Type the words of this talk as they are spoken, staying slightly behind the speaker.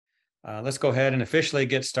Let's go ahead and officially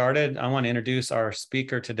get started. I want to introduce our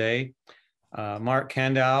speaker today, Mark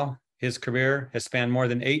Kandow. His career has spanned more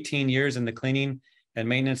than 18 years in the cleaning and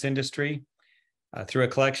maintenance industry through a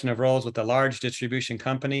collection of roles with a large distribution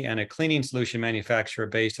company and a cleaning solution manufacturer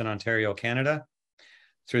based in Ontario, Canada.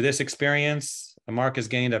 Through this experience, Mark has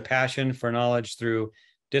gained a passion for knowledge through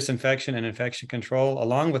disinfection and infection control,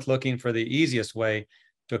 along with looking for the easiest way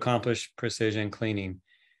to accomplish precision cleaning.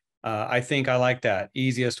 I think I like that.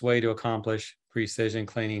 Easiest way to accomplish precision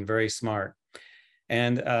cleaning. Very smart.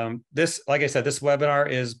 And this, like I said, this webinar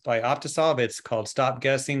is by Optisolve. It's called Stop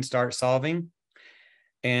Guessing, Start Solving.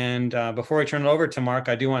 And before I turn it over to Mark,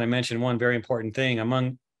 I do want to mention one very important thing.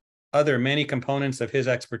 Among other many components of his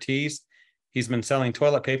expertise, he's been selling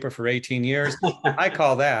toilet paper for 18 years. I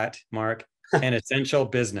call that, Mark, an essential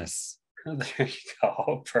business. There you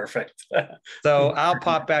go. Perfect. So I'll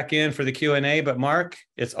pop back in for the Q&A, but Mark,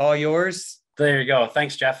 it's all yours. There you go.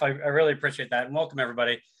 Thanks, Jeff. I really appreciate that. And welcome,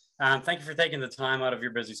 everybody. Thank you for taking the time out of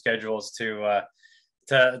your busy schedules to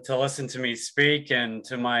listen to me speak and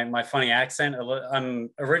to my funny accent. I'm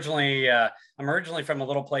originally from a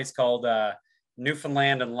little place called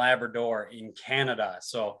Newfoundland and Labrador in Canada.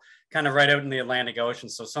 So kind of right out in the Atlantic Ocean.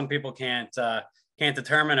 So some people can't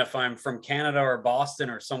determine if I'm from Canada or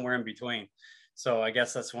Boston or somewhere in between. So I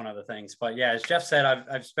guess that's one of the things. But yeah, as Jeff said,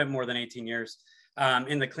 I've spent more than 18 years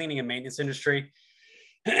in the cleaning and maintenance industry.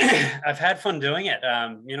 I've had fun doing it,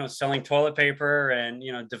 selling toilet paper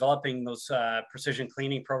and, developing those precision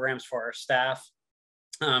cleaning programs for our staff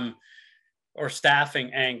or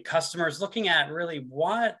staffing and customers, looking at really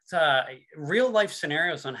what real life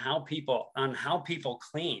scenarios on how people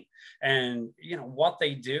clean and what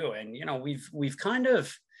they do. And we've kind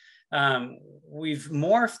of we've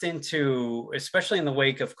morphed into, especially in the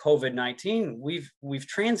wake of COVID-19, we've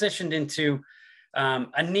transitioned into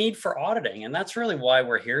a need for auditing, and that's really why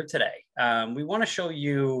we're here today. We want to show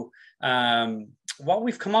you what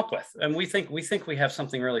we've come up with, and we think we have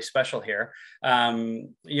something really special here.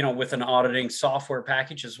 With an auditing software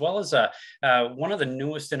package, as well as one of the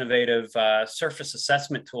newest innovative surface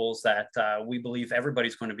assessment tools that we believe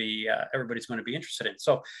everybody's going to be interested in.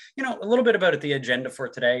 So, a little bit about the agenda for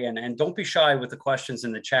today, and don't be shy with the questions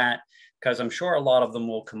in the chat, because I'm sure a lot of them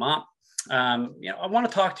will come up. I want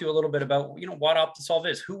to talk to you a little bit about, what Optisolve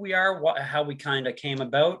is, who we are, how we kind of came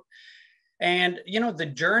about, and, the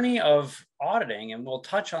journey of auditing. And we'll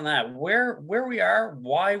touch on that, where we are,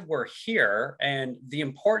 why we're here, and the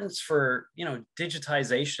importance for,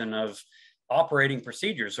 digitization of operating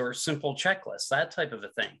procedures or simple checklists, that type of a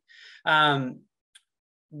thing.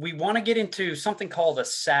 We want to get into something called a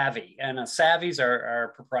SAVI, and a SAVI is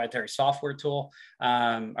our proprietary software tool,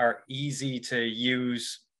 our easy to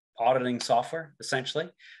use auditing software, essentially,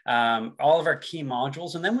 all of our key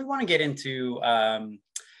modules. And then we want to get into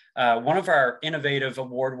one of our innovative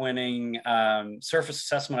award-winning surface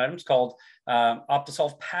assessment items called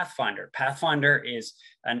Optisolve Pathfinder. Pathfinder is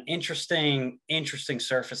an interesting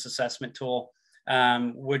surface assessment tool.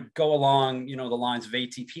 Would go along, the lines of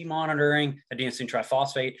ATP monitoring, adenosine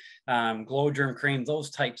triphosphate, glow germ cream,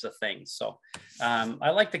 those types of things. So I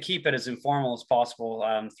like to keep it as informal as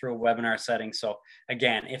possible through a webinar setting. So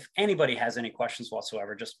again, if anybody has any questions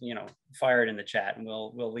whatsoever, just fire it in the chat, and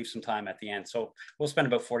we'll leave some time at the end. So we'll spend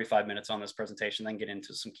about 45 minutes on this presentation, then get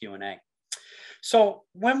into some Q&A. So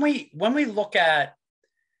when we look at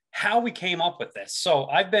how we came up with this, so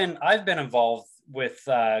I've been involved with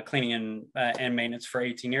cleaning and maintenance for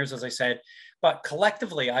 18 years, as I said, but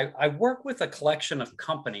collectively, I work with a collection of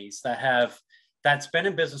companies that's been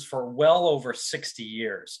in business for well over 60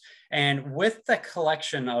 years. And with the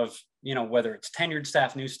collection of, whether it's tenured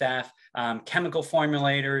staff, new staff, chemical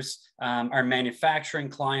formulators, our manufacturing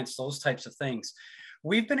clients, those types of things,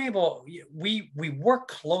 we've been able, we work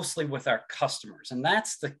closely with our customers, and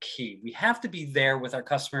that's the key. We have to be there with our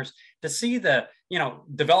customers to see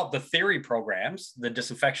develop the theory programs, the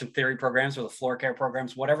disinfection theory programs or the floor care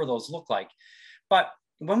programs, whatever those look like. But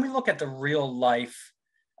when we look at the real life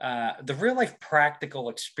practical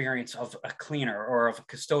experience of a cleaner or of a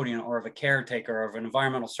custodian or of a caretaker or of an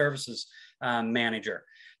environmental services manager,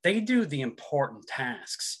 they do the important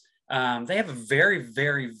tasks. They have a very,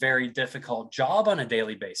 very, very difficult job on a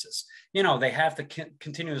daily basis. They have to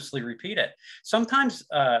continuously repeat it. Sometimes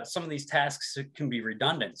some of these tasks can be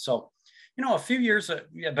redundant. So, a few years,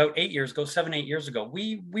 about 8 years ago, 7, 8 years ago,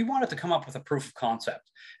 we wanted to come up with a proof of concept.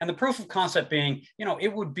 And the proof of concept being,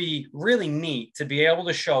 it would be really neat to be able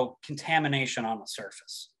to show contamination on the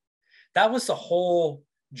surface. That was the whole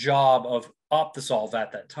job of Optisolve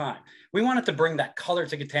at that time. We wanted to bring that color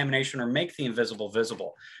to contamination or make the invisible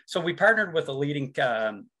visible. So we partnered with a leading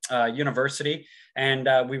university, and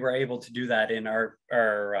we were able to do that in our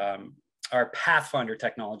Pathfinder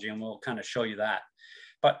technology, and we'll kind of show you that.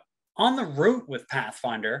 But on the route with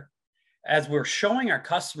Pathfinder, as we're showing our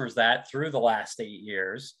customers that through the last 8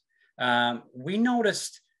 years, we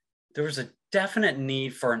noticed there was a definite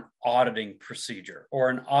need for an auditing procedure or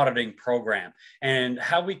an auditing program, and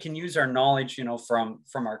how we can use our knowledge, you know, from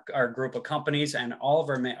our group of companies and all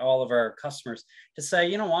of our customers to say,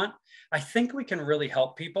 you know what, I think we can really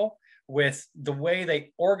help people with the way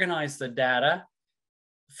they organize the data,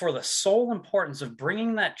 for the sole importance of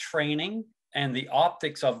bringing that training and the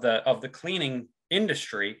optics of the cleaning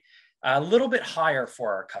industry a little bit higher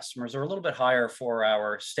for our customers, or a little bit higher for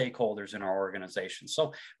our stakeholders in our organization.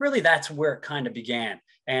 So really, that's where it kind of began,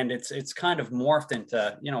 and it's kind of morphed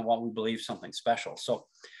into, you know, what we believe something special. So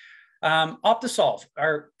Optisolve,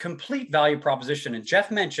 our complete value proposition, and Jeff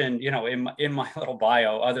mentioned, you know, in my little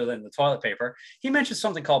bio, other than the toilet paper, he mentioned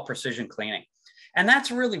something called precision cleaning. And that's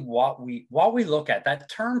really what we look at. That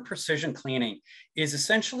term precision cleaning is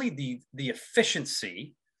essentially the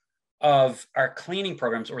efficiency of our cleaning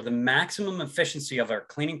programs, or the maximum efficiency of our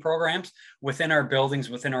cleaning programs within our buildings,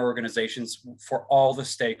 within our organizations, for all the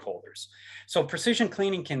stakeholders. So precision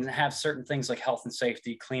cleaning can have certain things like health and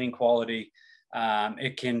safety, cleaning quality.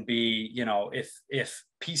 It can be, you know, if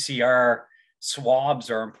PCR swabs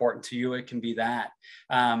are important to you, it can be that.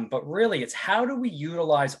 But really, it's how do we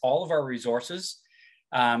utilize all of our resources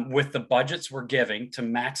with the budgets we're giving to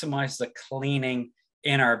maximize the cleaning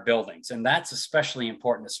in our buildings. And that's especially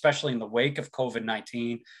important, especially in the wake of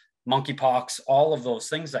COVID-19, monkeypox, all of those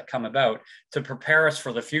things that come about, to prepare us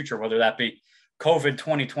for the future, whether that be COVID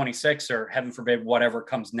 2026 or heaven forbid, whatever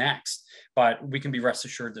comes next. But we can be rest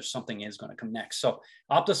assured there's something is going to come next. So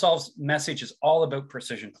Optisolve's message is all about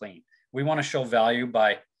precision clean. We want to show value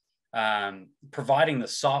by providing the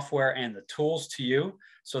software and the tools to you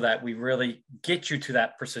so that we really get you to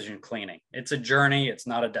that precision cleaning. It's a journey. It's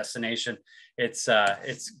not a destination. It's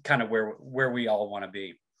kind of where we all want to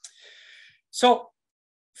be. So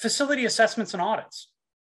facility assessments and audits.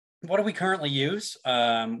 What do we currently use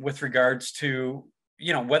with regards to,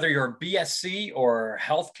 you know, whether you're a BSc or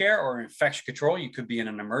healthcare or infection control? You could be in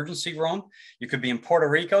an emergency room. You could be in Puerto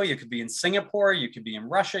Rico. You could be in Singapore. You could be in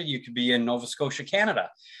Russia. You could be in Nova Scotia,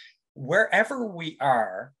 Canada. Wherever we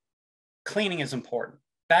are, cleaning is important.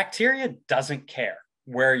 Bacteria doesn't care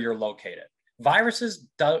where you're located. Viruses,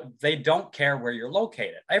 they don't care where you're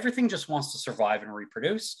located. Everything just wants to survive and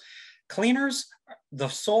reproduce. Cleaners, the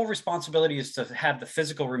sole responsibility is to have the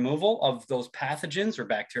physical removal of those pathogens or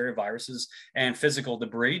bacteria, viruses, and physical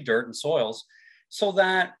debris, dirt and soils, so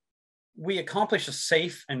that we accomplish a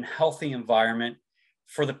safe and healthy environment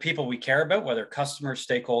for the people we care about, whether customers,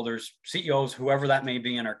 stakeholders, CEOs, whoever that may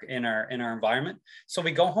be in our environment. So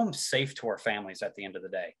we go home safe to our families at the end of the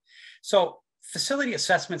day. So facility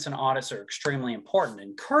assessments and audits are extremely important.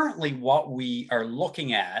 And currently what we are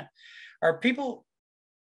looking at are people,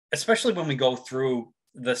 especially when we go through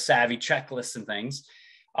the SAVI checklists and things,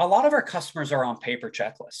 a lot of our customers are on paper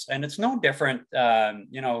checklists, and it's no different.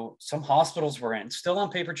 You know, some hospitals we're in still on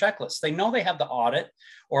paper checklists. They know they have to audit,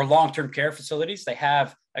 or long-term care facilities, they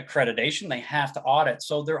have accreditation, they have to audit.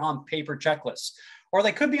 So they're on paper checklists, or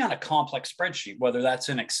they could be on a complex spreadsheet, whether that's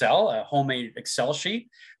in Excel, a homemade Excel sheet.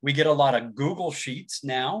 We get a lot of Google Sheets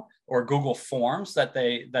now, or Google Forms that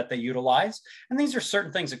they utilize. And these are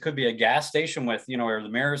certain things. It could be a gas station with, you know, are the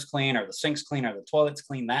mirrors clean, or the sinks clean, or the toilets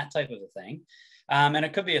clean, that type of a thing. And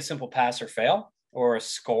it could be a simple pass or fail, or a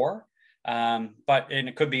score. And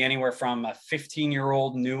it could be anywhere from a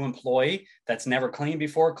 15-year-old new employee that's never cleaned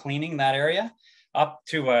before, cleaning that area, up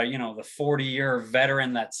to you know, the 40-year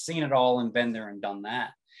veteran that's seen it all and been there and done that.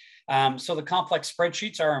 So the complex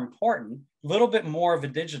spreadsheets are important. A little bit more of a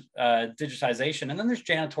digitization. And then there's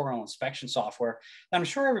janitorial inspection software that I'm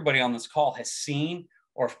sure everybody on this call has seen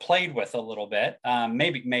or played with a little bit.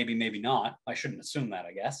 Maybe not. I shouldn't assume that,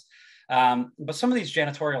 I guess. But some of these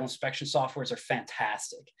janitorial inspection softwares are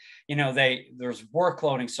fantastic. You know, there's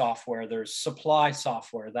workloading software, there's supply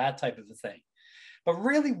software, that type of a thing. But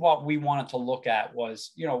really what we wanted to look at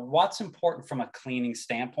was, you know, what's important from a cleaning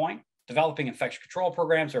standpoint, developing infection control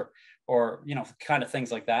programs, or you know, kind of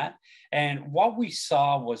things like that. And what we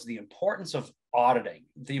saw was the importance of auditing,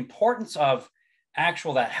 the importance of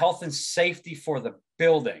that health and safety for the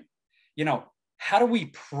building. You know, how do we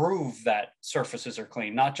prove that surfaces are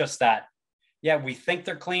clean? Not just that, yeah, we think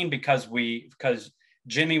they're clean because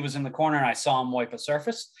Jimmy was in the corner and I saw him wipe a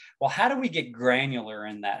surface. Well, how do we get granular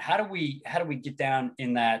in that? How do we get down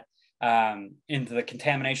in that into the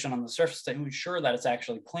contamination on the surface to ensure that it's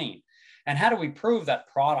actually clean? And how do we prove that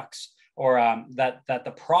products that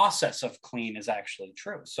the process of clean is actually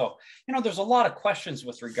true. So, there's a lot of questions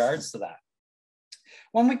with regards to that.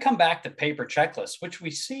 When we come back to paper checklists, which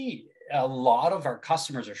we see a lot of our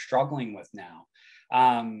customers are struggling with now,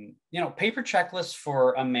 paper checklists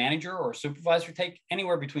for a manager or a supervisor take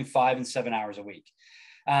anywhere between 5 and 7 hours a week.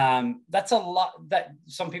 That's a lot. That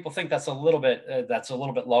some people think that's a little bit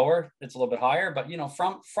lower. It's a little bit higher, but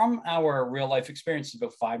from our real life experience, it's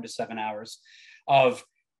about 5 to 7 hours of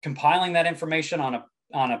compiling that information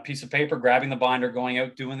on a piece of paper, grabbing the binder, going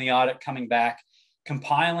out, doing the audit, coming back,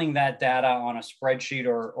 compiling that data on a spreadsheet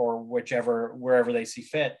or wherever they see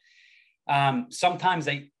fit. Sometimes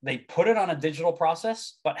they put it on a digital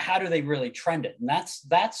process, but how do they really trend it? And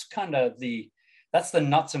that's kind of that's the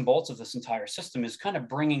nuts and bolts of this entire system, is kind of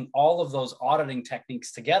bringing all of those auditing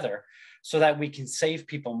techniques together so that we can save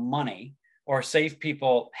people money or save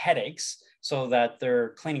people headaches so that their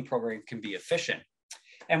cleaning program can be efficient.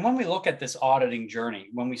 And when we look at this auditing journey,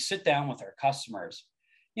 when we sit down with our customers,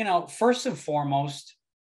 first and foremost,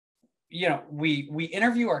 we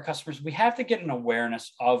interview our customers. We have to get an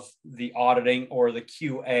awareness of the auditing or the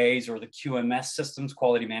QAs or the QMS systems,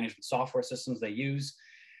 quality management software systems they use,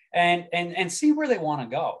 and see where they want to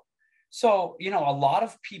go. So, a lot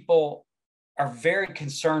of people are very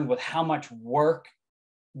concerned with how much work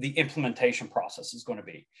the implementation process is going to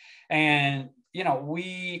be. And,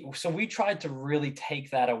 we tried to really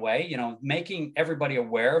take that away, making everybody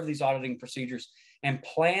aware of these auditing procedures and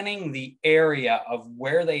planning the area of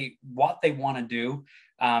what they want to do,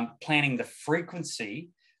 planning the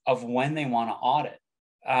frequency of when they want to audit.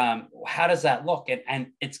 How does that look? And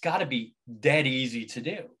it's got to be dead easy to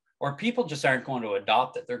do, or people just aren't going to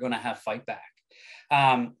adopt it. They're going to have fight back.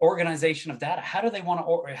 Organization of data. How do they want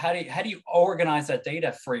to? How do you organize that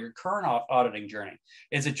data for your current auditing journey?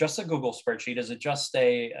 Is it just a Google spreadsheet? Is it just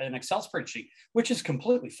an Excel spreadsheet? Which is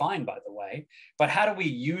completely fine, by the way. But how do we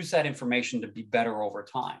use that information to be better over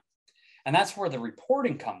time? And that's where the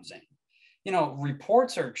reporting comes in.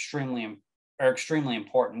 Reports are extremely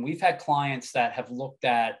important. We've had clients that have looked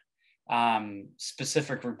at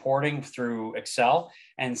specific reporting through Excel,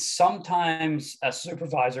 and sometimes a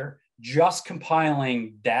supervisor just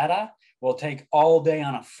compiling data will take all day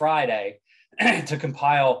on a Friday to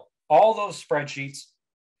compile all those spreadsheets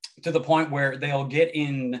to the point where they'll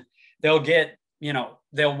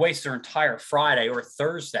waste their entire Friday or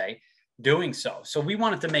Thursday doing so. So we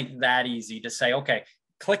wanted to make that easy to say, okay,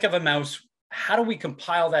 click of a mouse, how do we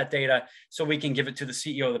compile that data so we can give it to the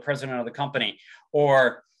CEO, the president of the company,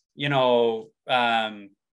 or,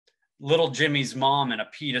 little Jimmy's mom in a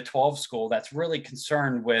P to 12 school that's really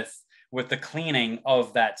concerned with the cleaning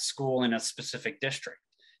of that school in a specific district.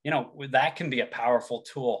 That can be a powerful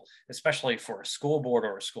tool, especially for a school board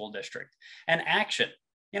or a school district. And action,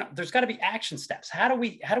 there's got to be action steps. How do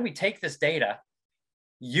we take this data,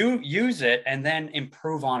 use it, and then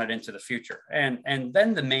improve on it into the future? And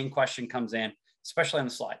then the main question comes in, especially on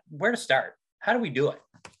the slide, where to start? How do we do it?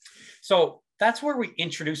 So that's where we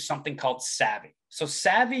introduced something called SAVI. So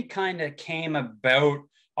SAVI kind of came about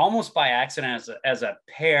almost by accident as a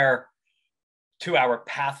pair to our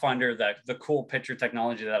Pathfinder, the cool picture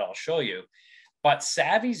technology that I'll show you. But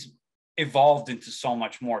SAVI's evolved into so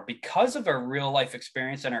much more because of our real life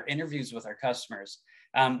experience and our interviews with our customers.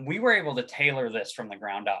 We were able to tailor this from the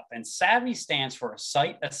ground up. And SAVI stands for a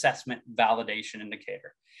Site Assessment Validation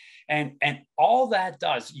Indicator. And all that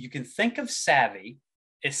does, you can think of SAVI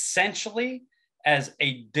essentially as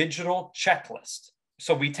a digital checklist.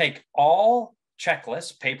 So we take all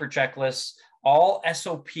checklists, paper checklists, all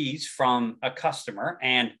SOPs from a customer,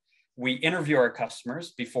 and we interview our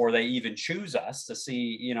customers before they even choose us to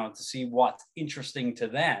see what's interesting to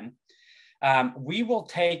them. We will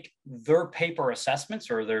take their paper assessments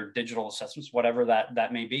or their digital assessments, whatever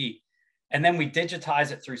that may be, and then we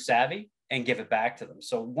digitize it through SAVI and give it back to them.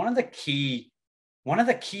 So one of the key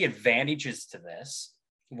advantages to this,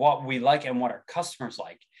 what we like and what our customers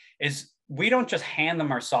like, is we don't just hand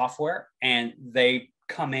them our software and they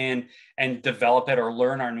come in and develop it or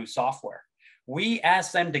learn our new software. We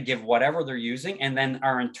ask them to give whatever they're using, and then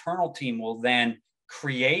our internal team will then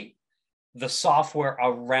create the software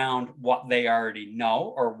around what they already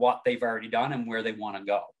know or what they've already done and where they want to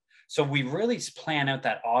go. So we really plan out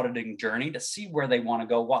that auditing journey to see where they want to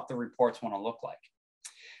go, what the reports want to look like,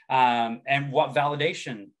 and what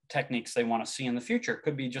validation techniques they want to see in the future. It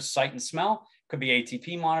could be just sight and smell, it could be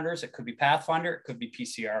ATP monitors, it could be Pathfinder, it could be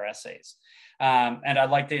PCR assays. And I'd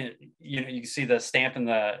like to, you can see the stamp in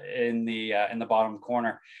the bottom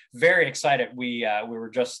corner. Very excited. We were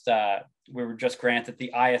just granted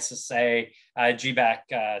the ISSA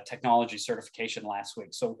GBAC technology certification last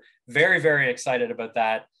week. So very, very excited about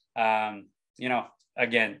that. You know,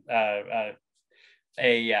 again,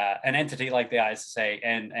 an entity like the ISSA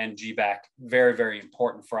and GBAC, very, very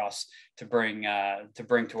important for us to bring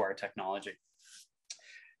to our technology.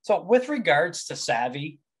 So with regards to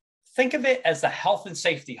SAVI, think of it as the health and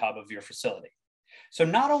safety hub of your facility. So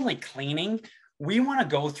not only cleaning, we want to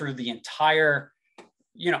go through the entire,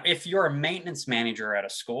 you know, if you're a maintenance manager at a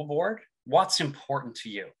school board, what's important to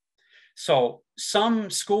you? So some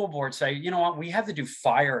school boards say, you know what, we have to do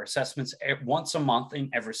fire assessments once a month in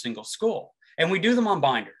every single school. And we do them on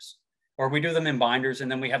binders, or we do them in binders,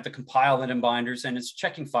 and then we have to compile it in binders, and it's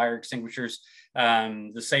checking fire extinguishers,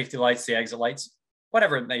 the safety lights, the exit lights,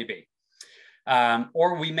 whatever it may be.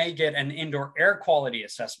 Or we may get an indoor air quality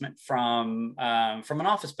assessment from an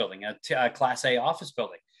office building, a Class A office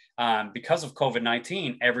building. Because of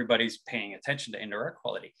COVID-19, everybody's paying attention to indoor air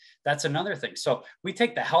quality. That's another thing. So we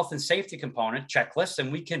take the health and safety component checklist,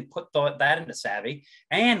 and we can put that into SAVI,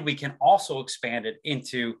 and we can also expand it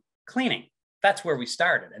into cleaning. That's where we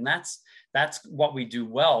started, and that's what we do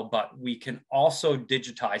well. But we can also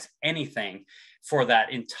digitize anything for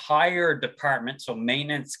that entire department. So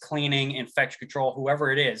maintenance, cleaning, infection control,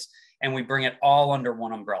 whoever it is, and we bring it all under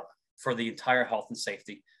one umbrella for the entire health and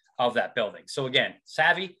safety of that building. So again,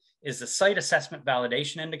 SAVI is the site assessment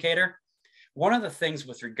validation indicator. One of the things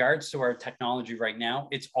with regards to our technology right now,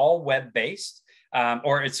 it's all web-based,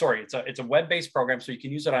 it's a web-based program, so you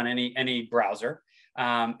can use it on any browser.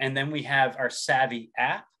 And then we have our SAVI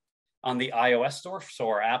app on the iOS store, so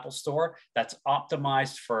our Apple store, that's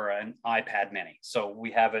optimized for an iPad mini. So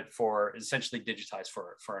we have it for essentially digitized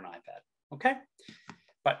for an iPad, okay?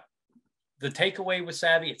 But the takeaway with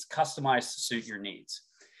SAVI, it's customized to suit your needs.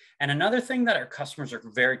 And another thing that our customers are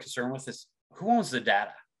very concerned with is who owns the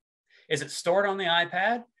data? Is it stored on the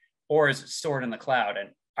iPad or is it stored in the cloud?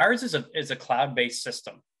 And ours is a cloud-based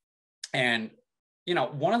system. And you know,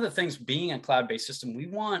 one of the things being a cloud-based system, we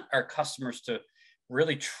want our customers to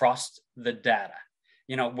really trust the data.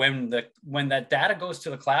 You know, when that data goes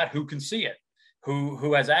to the cloud, who can see it?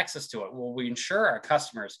 Who has access to it? Well, we ensure our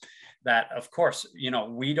customers that, of course, you know,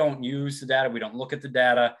 we don't use the data, we don't look at the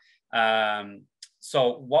data.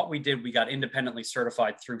 So what we did, we got independently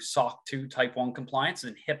certified through SOC 2 Type 1 compliance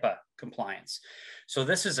and HIPAA compliance. So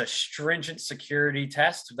this is a stringent security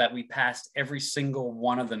test that we passed every single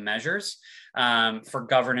one of the measures for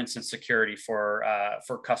governance and security for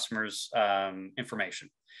customers'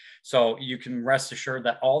 information. So you can rest assured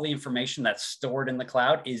that all the information that's stored in the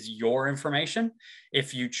cloud is your information.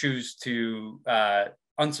 If you choose to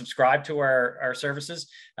unsubscribe to our services,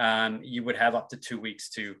 you would have up to 2 weeks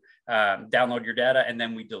to download your data, and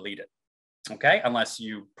then we delete it. Okay, unless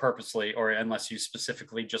you purposely or unless you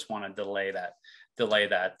specifically just want to delay that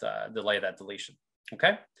deletion.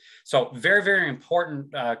 Okay, so very, very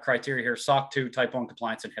important criteria here: SOC 2, Type 1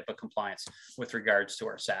 compliance, and HIPAA compliance with regards to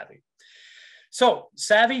our SAVI. So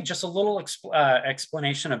SAVI, just a little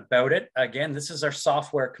explanation about it. Again, this is our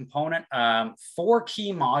software component. 4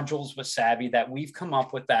 key modules with SAVI that we've come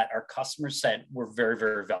up with that our customers said were very,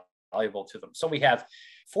 very valuable to them. So we have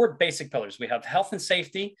 4 basic pillars. We have health and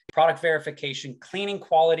safety, product verification, cleaning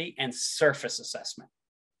quality, and surface assessment.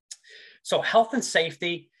 So health and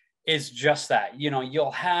safety is just that. You know,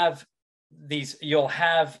 you'll have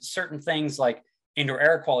certain things like indoor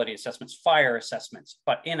air quality assessments, fire assessments,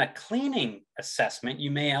 but in a cleaning assessment,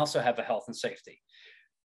 you may also have a health and safety.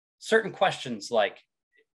 Certain questions like,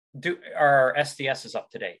 are our SDSs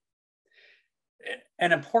up to date?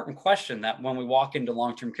 An important question that when we walk into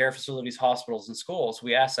long-term care facilities, hospitals, and schools,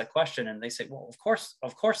 we ask that question and they say, well, of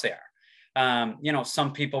course they are. You know,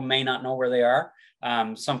 some people may not know where they are.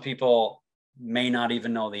 Some people may not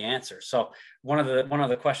even know the answer. So one of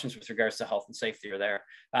the questions with regards to health and safety are there.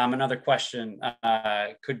 Another question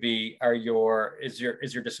could be, is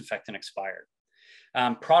your disinfectant expired?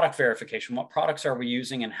 Product verification, what products are we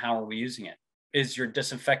using and how are we using it? Is your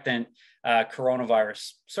disinfectant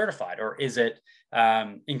coronavirus certified, or is it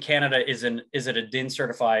in Canada, is it a DIN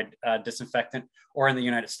certified disinfectant, or in the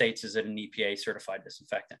United States, is it an EPA certified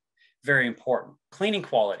disinfectant? Very important. Cleaning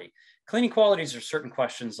quality. Cleaning qualities are certain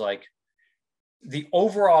questions like the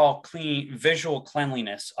overall visual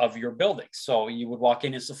cleanliness of your building. So you would walk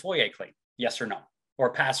in, is the foyer clean? Yes or no,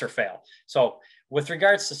 or pass or fail. So with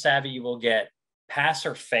regards to SAVI, you will get pass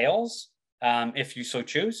or fails. If you so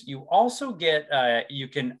choose. You also get, you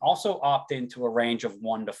can also opt into a range of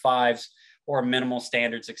 1 to 5s, or minimal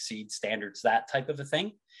standards exceed standards, that type of a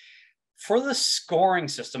thing. For the scoring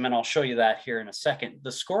system, and I'll show you that here in a second,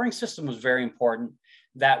 the scoring system was very important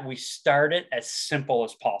that we start it as simple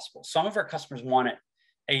as possible. Some of our customers wanted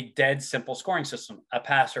a dead simple scoring system, a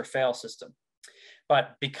pass or fail system.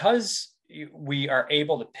 But because we are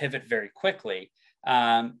able to pivot very quickly.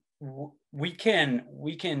 We can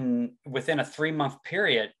within a 3-month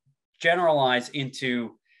period generalize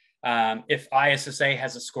into if ISSA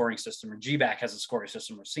has a scoring system, or GBAC has a scoring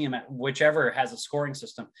system, or CMS, whichever has a scoring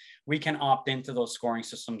system, we can opt into those scoring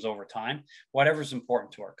systems over time. Whatever's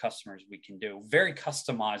important to our customers, we can do. Very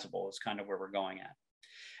customizable is kind of where we're going at.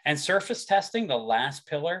 And surface testing, the last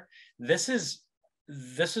pillar, this is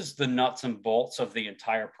the nuts and bolts of the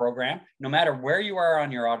entire program. No matter where you are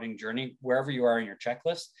on your auditing journey, wherever you are in your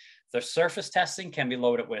checklist, the surface testing can be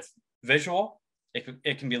loaded with visual.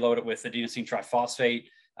 It can be loaded with adenosine triphosphate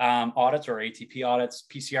audits, or ATP audits,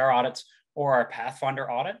 PCR audits, or our Pathfinder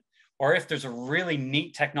audit. Or if there's a really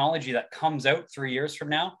neat technology that comes out 3 years from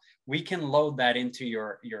now, we can load that into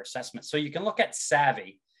your assessment. So you can look at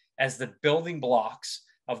SAVI as the building blocks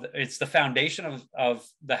of it's the foundation of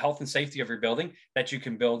the health and safety of your building that you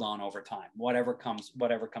can build on over time, whatever comes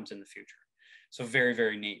in the future. So very,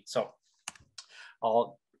 very neat. So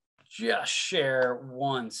I'll just share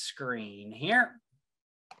one screen here.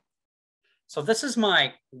 So this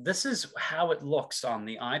is how it looks on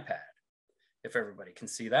the iPad, if everybody can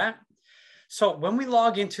see that. So when we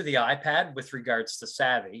log into the iPad with regards to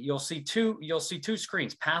SAVI, you'll see two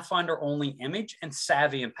screens, Pathfinder only image and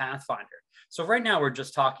SAVI and Pathfinder. So right now we're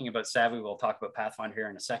just talking about SAVI. We'll talk about Pathfinder here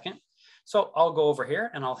in a second. So I'll go over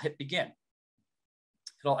here and I'll hit begin.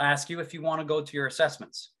 It'll ask you if you want to go to your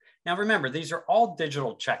assessments. Now, remember, these are all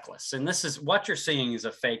digital checklists, and this is what you're seeing is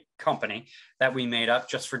a fake company that we made up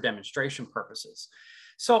just for demonstration purposes.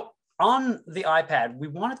 So on the iPad, we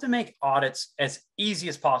wanted to make audits as easy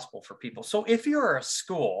as possible for people. So if you're a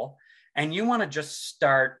school and you want to just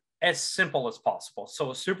start as simple as possible.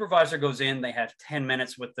 So a supervisor goes in, they have 10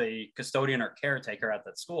 minutes with the custodian or caretaker at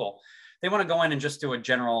that school. They want to go in and just do a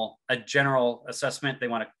general assessment. They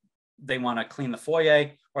want to clean the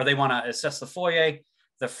foyer, or they want to assess the foyer,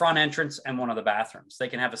 the front entrance, and one of the bathrooms. They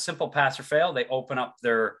can have a simple pass or fail. They open up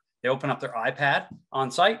their iPad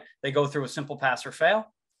on site. They go through a simple pass or fail,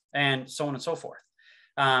 and so on and so forth.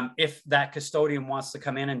 If that custodian wants to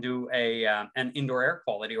come in and do an indoor air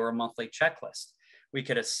quality or a monthly checklist, we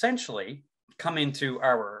could essentially come into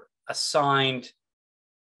our assigned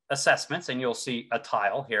assessments, and you'll see a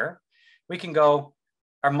tile here. We can go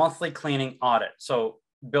our monthly cleaning audit. So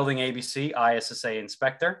building ABC, ISSA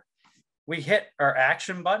inspector. We hit our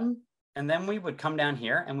action button, and then we would come down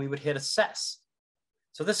here and we would hit assess.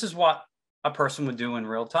 So this is what a person would do in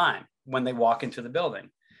real time when they walk into the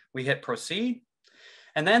building. We hit proceed.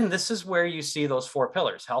 And then this is where you see those 4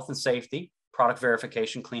 pillars: health and safety, product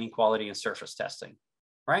verification, cleaning quality, and surface testing,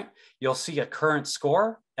 right? You'll see a current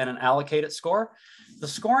score and an allocated score. The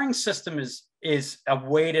scoring system is a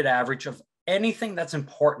weighted average of anything that's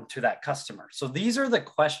important to that customer. So these are the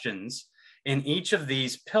questions in each of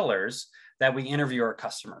these pillars that we interview our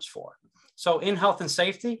customers for. So in health and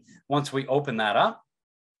safety, once we open that up,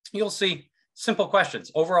 you'll see simple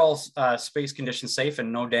questions. Overall space conditions safe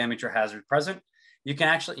and no damage or hazard present. You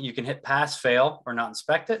can hit pass, fail, or not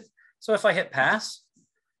inspect it. So if I hit pass,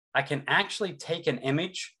 I can actually take an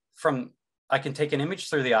image through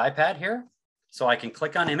the iPad here. So I can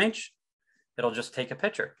click on image. It'll just take a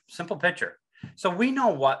picture, simple picture. So we know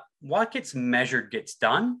what gets measured gets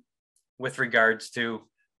done with regards to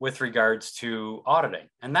auditing.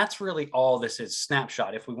 And that's really all this is,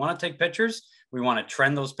 snapshot. If we want to take pictures, we want to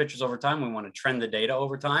trend those pictures over time. We want to trend the data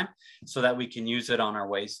over time so that we can use it on our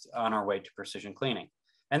way to precision cleaning.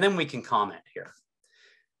 And then we can comment here.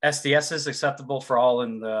 SDS is acceptable for all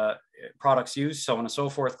in the products used, so on and so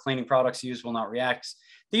forth. Cleaning products used will not react.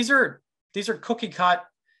 These are cookie cut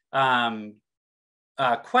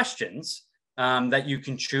questions that you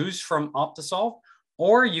can choose from Optisolve,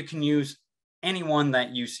 or you can use any one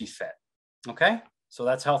that you see fit. Okay, so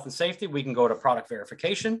that's health and safety. We can go to product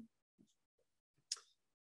verification.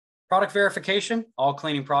 Product verification, all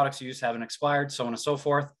cleaning products used haven't expired, so on and so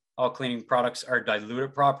forth. All cleaning products are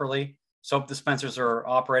diluted properly. Soap dispensers are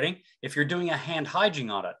operating. If you're doing a hand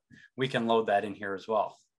hygiene audit, we can load that in here as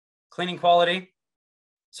well. Cleaning quality,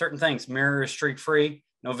 certain things, mirror is streak free,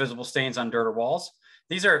 no visible stains on dirt or walls.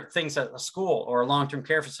 These are things that a school or a long-term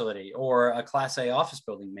care facility or a Class A office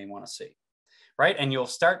building may want to see, right? And you'll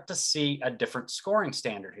start to see a different scoring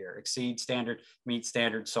standard here: exceed standard, meet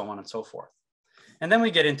standard, so on and so forth. And then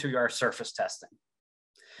we get into our surface testing.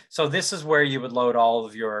 So this is where you would load all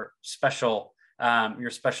of your special,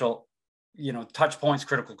 touch points,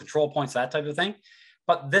 critical control points, that type of thing.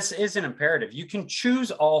 But this is an imperative. You can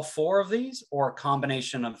choose all 4 of these or a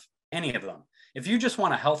combination of any of them. If you just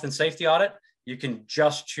want a health and safety audit, you can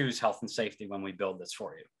just choose health and safety when we build this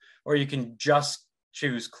for you. Or you can just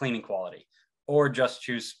choose cleaning quality. or just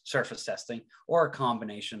choose surface testing, or a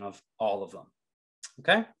combination of all of them.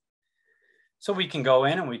 Okay. So we can go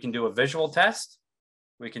in and we can do a visual test.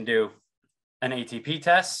 We can do an ATP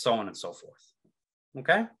test, so on and so forth.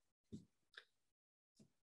 Okay. A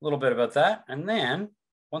little bit about that. And then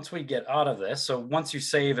once we get out of this, so once you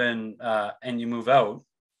save and you move out,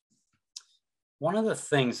 one of the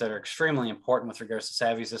things that are extremely important with regards to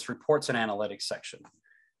SAVI is this reports and analytics section.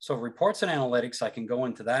 So reports and analytics, I can go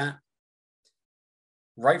into that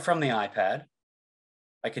right from the iPad.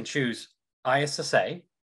 I can choose ISSA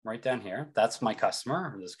right down here. That's my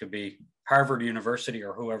customer. This could be Harvard University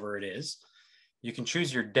or whoever it is. You can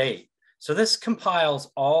choose your date. So this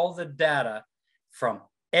compiles all the data from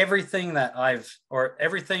everything that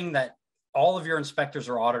everything that all of your inspectors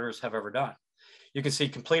or auditors have ever done. You can see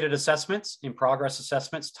completed assessments, in progress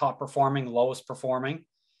assessments, top performing, lowest performing,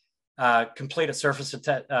 completed surface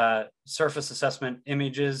assessment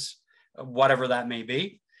images, whatever that may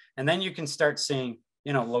be. And then you can start seeing,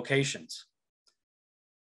 locations.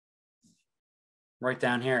 Right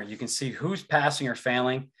down here, you can see who's passing or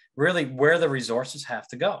failing, really where the resources have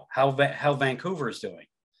to go, how Vancouver is doing,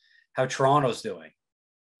 how Toronto's doing,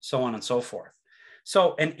 so on and so forth.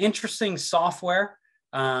 So an interesting software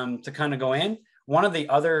to kind of go in. One of the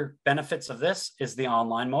other benefits of this is the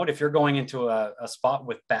online mode. If you're going into a spot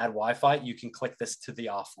with bad Wi-Fi, you can click this to the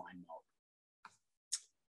offline mode.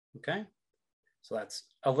 Okay, so that's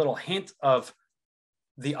a little hint of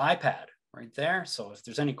the iPad right there. So if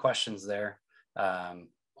there's any questions there,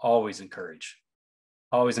 always encourage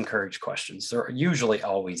questions. There usually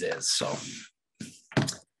always is. So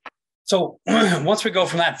once we go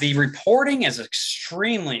from that, the reporting is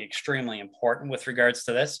extremely, extremely important with regards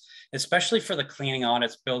to this, especially for the cleaning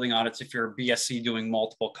audits, building audits. If you're a BSc doing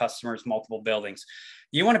multiple customers, multiple buildings,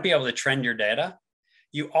 you want to be able to trend your data.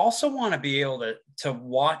 You also want to be able to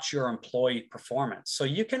watch your employee performance. So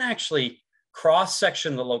you can actually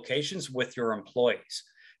cross-section the locations with your employees.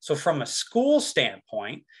 So from a school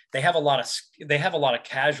standpoint, they have a lot of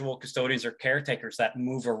casual custodians or caretakers that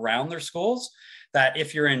move around their schools, that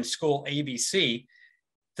if you're in school ABC,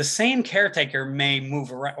 the same caretaker may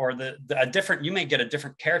move around, or you may get a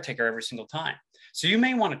different caretaker every single time. So you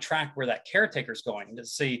may want to track where that caretaker is going to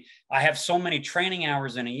see, I have so many training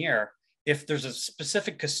hours in a year. If there's a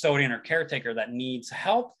specific custodian or caretaker that needs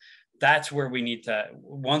help, that's where we need to,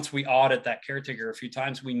 once we audit that caretaker a few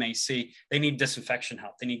times, we may see they need disinfection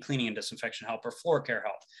help, they need cleaning and disinfection help, or floor care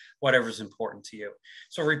help, whatever's important to you.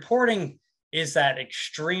 So reporting is that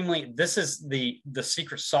this is the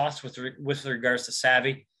secret sauce with regards to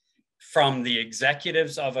SAVI, from the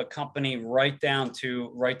executives of a company right down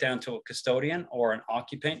to a custodian or an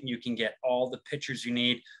occupant. You can get all the pictures you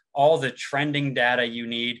need, all the trending data you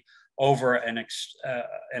need over an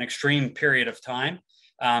extreme period of time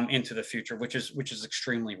into the future, which is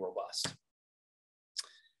extremely robust.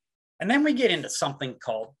 And then we get into something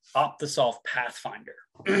called Optisolve Pathfinder.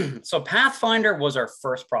 So Pathfinder was our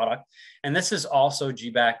first product, and this is also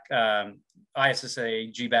GBAC, ISSA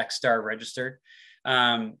GBAC Star registered.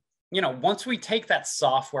 Once we take that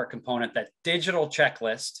software component, that digital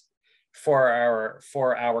checklist for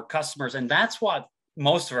our customers, and that's what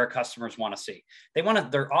most of our customers want to see.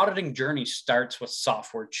 Their auditing journey starts with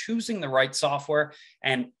software, choosing the right software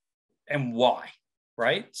and why.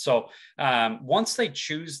 Right. So once they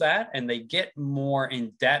choose that and they get more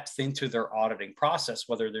in depth into their auditing process,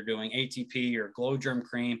 whether they're doing ATP or glow germ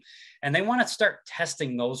cream, and they want to start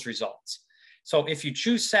testing those results. So if you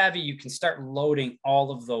choose SAVI, you can start loading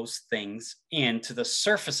all of those things into the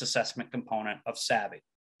surface assessment component of SAVI.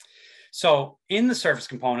 So in the surface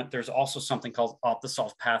component, there's also something called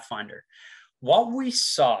Optisolve Pathfinder. What we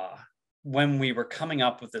saw when we were coming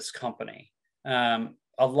up with this company,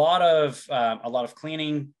 a lot of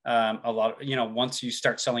cleaning, once you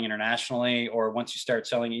start selling internationally, or once you start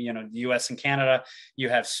selling, the US and Canada, you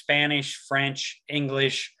have Spanish, French,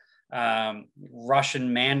 English,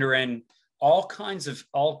 Russian, Mandarin, all kinds of,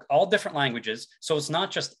 all different languages. So it's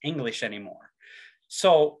not just English anymore.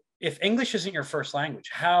 So if English isn't your first language,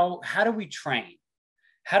 how do we train?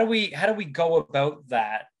 How do we go about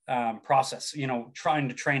that process, trying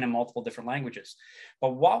to train in multiple different languages?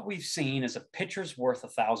 But what we've seen is a picture's worth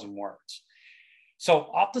 1,000 words.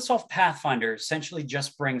 So Optisolve Pathfinder essentially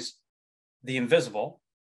just brings the invisible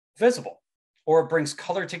visible, or it brings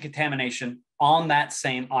color to contamination on that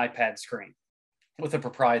same iPad screen with a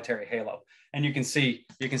proprietary halo. And you can see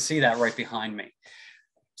that right behind me.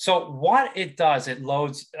 So what it does, it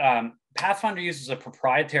loads, Pathfinder uses a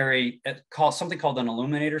proprietary, something called an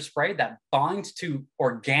illuminator spray that binds to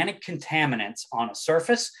organic contaminants on a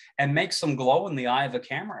surface and makes them glow in the eye of a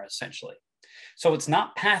camera, essentially. So it's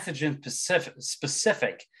not pathogen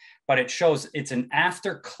specific, but it shows it's an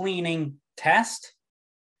after cleaning test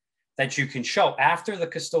that you can show after the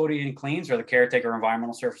custodian cleans or the caretaker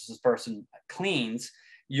environmental services person cleans.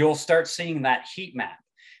 You'll start seeing that heat map,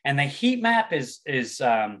 and the heat map is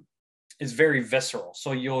very visceral.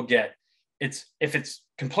 So you'll get if it's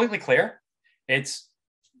completely clear, it's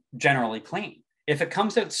generally clean. If it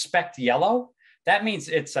comes out specked yellow, that means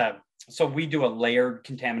it's so we do a layered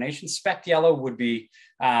contamination. Specked yellow would be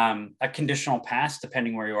a conditional pass,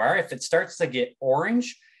 depending where you are. If it starts to get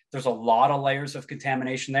orange, there's a lot of layers of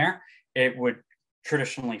contamination there. It would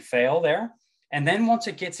traditionally fail there. And then once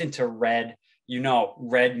it gets into red,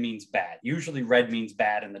 red means bad. Usually red means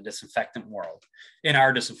bad in the disinfectant world, in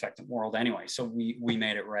our disinfectant world anyway. So we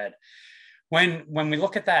made it red. When we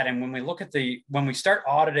look at that, and when we start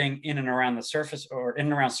auditing in and around the surface or in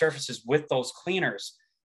and around surfaces with those cleaners,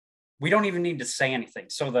 we don't even need to say anything.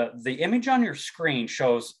 So the image on your screen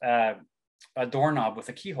shows a doorknob with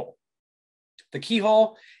a keyhole. The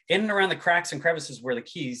keyhole in and around the cracks and crevices where the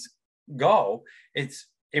keys go, it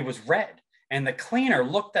was red. And the cleaner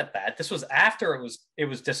looked at that. This was after it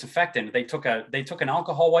was disinfectant. They took an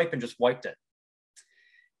alcohol wipe and just wiped it.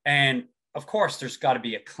 And of course, there's got to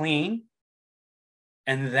be a clean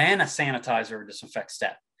and then a sanitizer or disinfect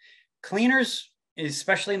step. Cleaners,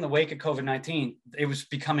 especially in the wake of COVID-19, it was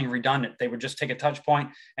becoming redundant. They would just take a touch point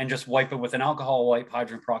and just wipe it with an alcohol wipe,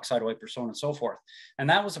 hydrogen peroxide wipe, or so on and so forth. And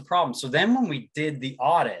that was a problem. So then when we did the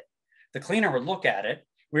audit, the cleaner would look at it,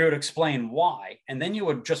 we would explain why, and then you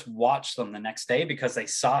would just watch them the next day because they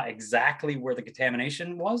saw exactly where the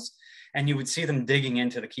contamination was, and you would see them digging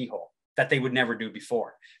into the keyhole that they would never do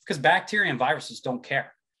before. Because bacteria and viruses don't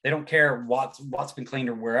care. They don't care what's been cleaned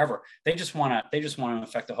or wherever. They just want to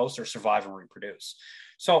infect the host or survive and reproduce.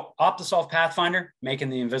 So Optisolve Pathfinder, making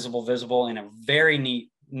the invisible visible in a very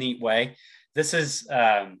neat way. This is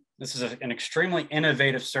an extremely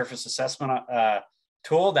innovative surface assessment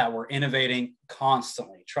tool that we're innovating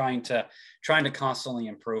constantly, trying to constantly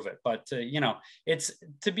improve it. But it's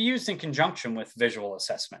to be used in conjunction with visual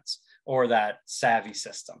assessments or that SAVI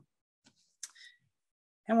system.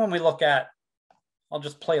 And when we look at, I'll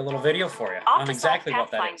just play a little video for you on exactly what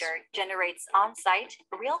that is. Pathfinder generates on-site,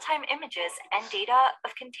 real-time images and data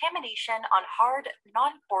of contamination on hard,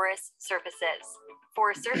 non-porous surfaces.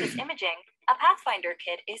 For surface imaging, a Pathfinder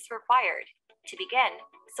kit is required. To begin,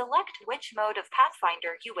 select which mode of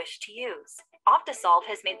Pathfinder you wish to use. Optisolve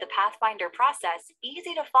has made the Pathfinder process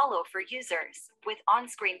easy to follow for users, with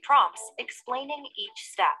on-screen prompts explaining each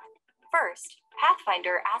step. First,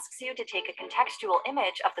 Pathfinder asks you to take a contextual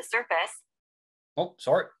image of the surface. Oh,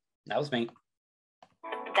 sorry, that was me.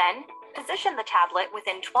 Then, position the tablet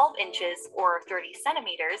within 12 inches or 30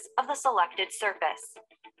 centimeters of the selected surface.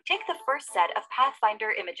 Take the first set of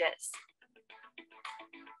Pathfinder images.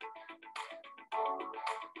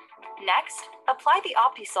 Next, apply the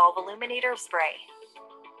Optisolve Illuminator Spray.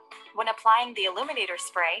 When applying the illuminator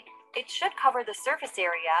spray, it should cover the surface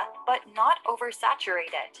area, but not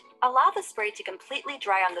oversaturate it. Allow the spray to completely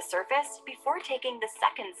dry on the surface before taking the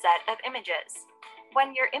second set of images.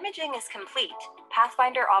 When your imaging is complete,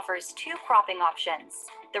 Pathfinder offers two cropping options,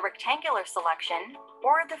 the rectangular selection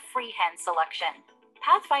or the freehand selection.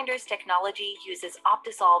 Pathfinder's technology uses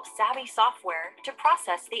Optisolve SAVI software to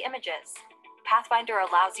process the images. Pathfinder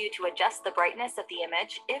allows you to adjust the brightness of the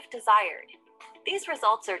image if desired. These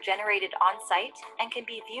results are generated on-site and can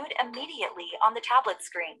be viewed immediately on the tablet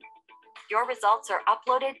screen. Your results are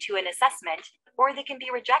uploaded to an assessment, or they can be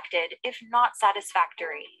rejected if not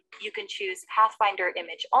satisfactory. You can choose Pathfinder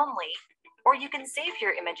image only, or you can save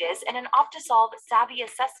your images in an Optisolve SAVI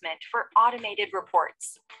assessment for automated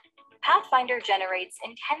reports. Pathfinder generates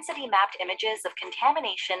intensity-mapped images of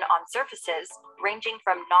contamination on surfaces ranging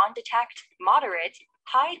from non-detect, moderate,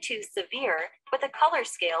 high to severe, with a color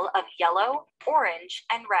scale of yellow, orange,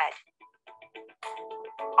 and red.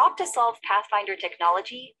 Optisolve Pathfinder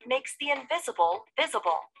technology makes the invisible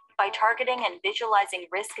visible. By targeting and visualizing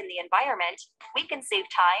risk in the environment, we can save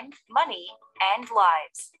time, money, and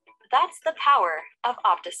lives. That's the power of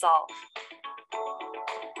Optisolve.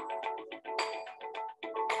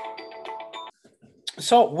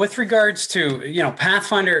 So with regards to,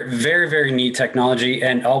 Pathfinder, very, very neat technology.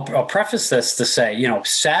 And I'll preface this to say,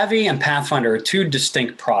 SAVI and Pathfinder are two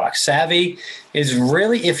distinct products. SAVI is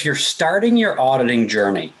really, if you're starting your auditing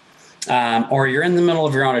journey, or you're in the middle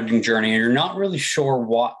of your auditing journey and you're not really sure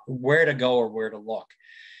where to go or where to look,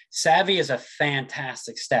 SAVI is a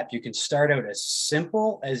fantastic step. You can start out as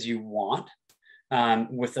simple as you want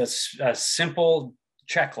with a simple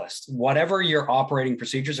checklist, whatever your operating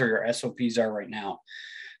procedures or your SOPs are right now.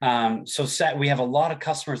 We have a lot of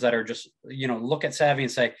customers that are just, look at Savvy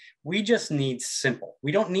and say, we just need simple.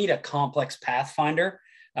 We don't need a complex Pathfinder.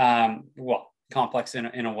 Complex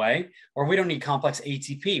in a way, or we don't need complex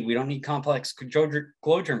ATP. We don't need complex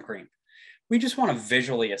glow germ cream. We just want to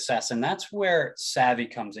visually assess. And that's where Savvy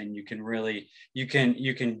comes in. You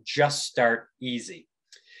can just start easy.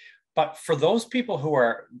 But for those people who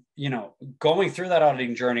are, going through that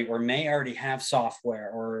auditing journey, or may already have software,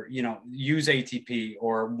 or, use ATP,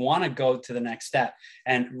 or want to go to the next step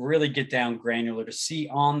and really get down granular to see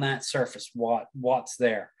on that surface what's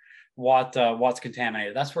there, what's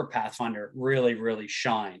contaminated. That's where Pathfinder really, really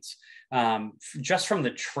shines, just from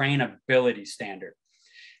the trainability standard.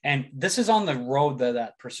 And this is on the road to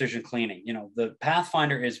that precision cleaning. The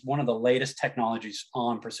Pathfinder is one of the latest technologies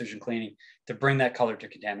on precision cleaning to bring that color to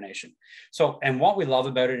contamination. So, and what we love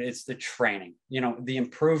about it is the training, the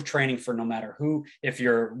improved training for no matter who, if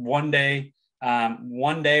you're one day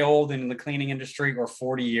old in the cleaning industry or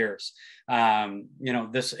 40 years,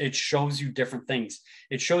 it shows you different things.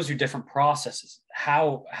 It shows you different processes,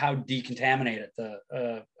 how decontaminated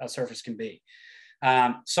a surface can be.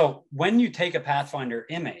 So when you take a Pathfinder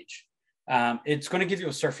image, it's going to give you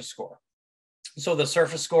a surface score. So the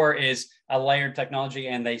surface score is a layered technology,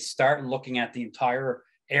 and they start looking at the entire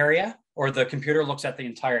area, or the computer looks at the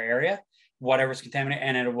entire area, whatever's contaminated,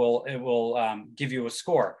 and it will give you a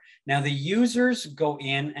score. Now the users go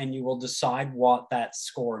in and you will decide what that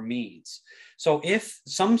score means. So if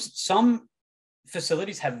some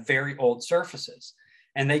facilities have very old surfaces,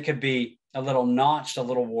 and they could be a little notched, a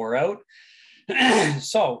little wore out,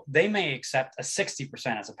 so they may accept a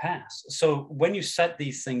 60% as a pass. So when you set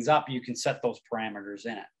these things up, you can set those parameters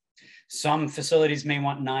in it. Some facilities may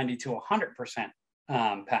want 90 to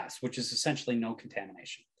 100% pass, which is essentially no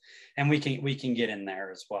contamination. And we can get in there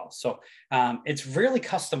as well. So it's really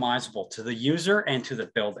customizable to the user and to the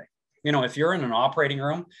building. If you're in an operating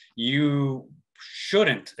room, you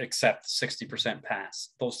shouldn't accept 60% pass,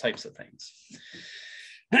 those types of things.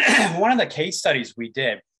 One of the case studies we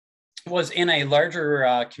did was in a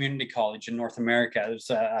larger community college in North America. There's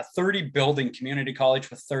a 30 building community college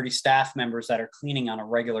with 30 staff members that are cleaning on a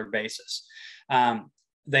regular basis.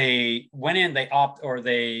 They went in,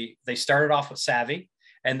 they started off with Savvy,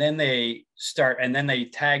 and then they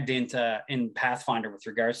tagged in Pathfinder with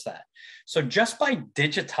regards to that. So just by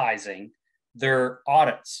digitizing their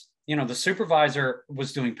audits, the supervisor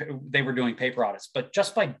they were doing paper audits, but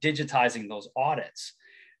just by digitizing those audits,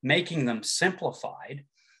 making them simplified,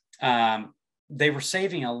 they were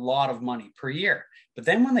saving a lot of money per year. But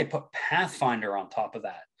then when they put Pathfinder on top of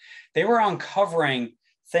that, they were uncovering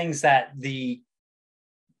things that the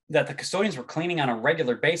custodians were cleaning on a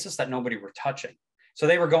regular basis that nobody were touching. So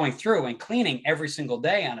they were going through and cleaning every single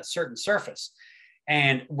day on a certain surface.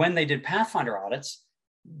 And when they did Pathfinder audits,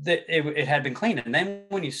 it had been cleaned. And then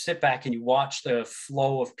when you sit back and you watch the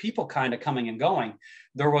flow of people kind of coming and going,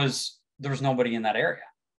 there was nobody in that area.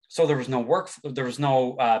 So there was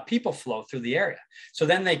no people flow through the area. So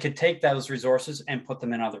then they could take those resources and put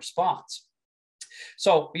them in other spots.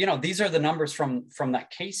 So, these are the numbers from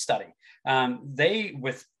that case study. They,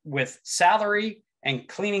 with salary and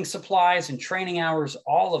cleaning supplies and training hours,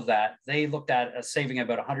 all of that, they looked at a saving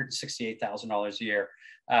about $168,000 a year,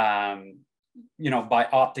 by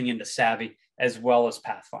opting into Savvy as well as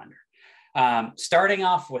Pathfinder. Starting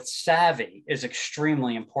off with Savvy is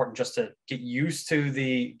extremely important just to get used to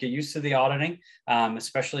the auditing,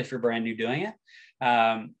 especially if you're brand new doing it.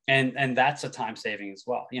 And that's a time saving as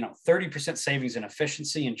well. 30% savings in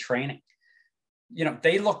efficiency and training.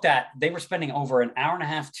 They were spending over an hour and a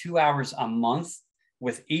half, 2 hours a month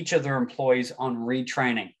with each of their employees on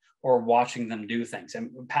retraining or watching them do things. And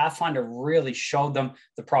Pathfinder really showed them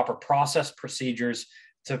the proper process procedures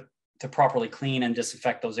to properly clean and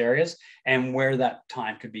disinfect those areas, and where that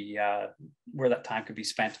time could be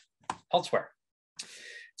spent elsewhere.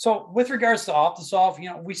 So with regards to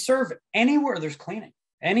Optisolve, we serve anywhere there's cleaning.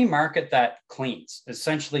 Any market that cleans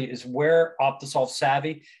essentially is where Optisolve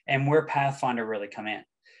SAVI and where Pathfinder really come in.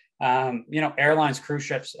 Airlines, cruise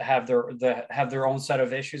ships have their own set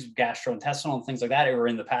of issues, gastrointestinal and things like that, or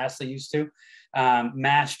in the past they used to.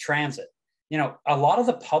 Mass transit. A lot of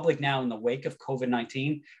the public now in the wake of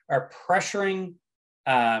COVID-19 are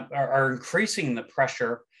increasing the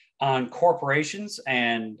pressure on corporations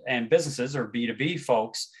and businesses, or B2B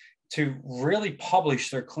folks, to really publish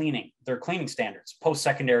their cleaning standards,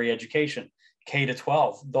 post-secondary education,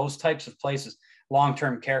 K-12, those types of places,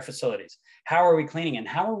 long-term care facilities. How are we cleaning, and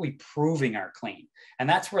how are we proving our clean? And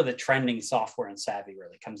that's where the trending software and Savvy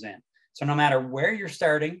really comes in. So no matter where you're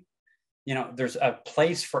starting, you know, there's a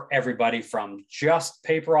place for everybody from just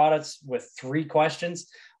paper audits with 3 questions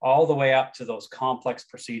all the way up to those complex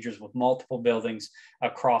procedures with multiple buildings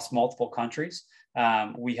across multiple countries.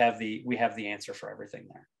 We have the answer for everything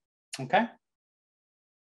there. Okay.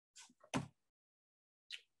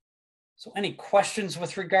 So any questions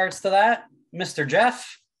with regards to that, Mr.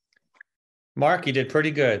 Jeff? Mark, you did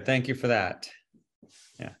pretty good. Thank you for that.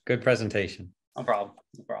 Yeah, good presentation. No problem.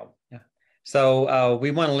 No problem. Yeah. So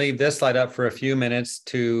we want to leave this slide up for a few minutes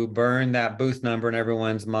to burn that booth number in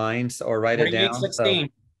everyone's minds or write it down. So,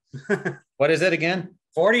 what is it again?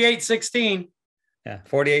 4816. Yeah,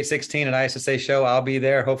 4816 at ISSA show. I'll be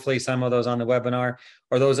there. Hopefully some of those on the webinar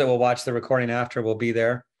or those that will watch the recording after will be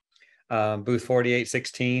there. Booth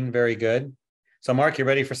 4816. Very good. So Mark, you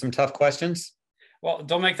ready for some tough questions? Well,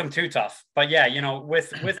 don't make them too tough. But yeah, you know,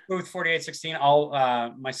 with booth 4816,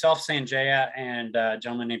 I'll myself, Sanjaya, and a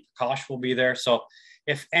gentleman named Prakash will be there. So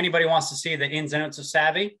if anybody wants to see the ins and outs of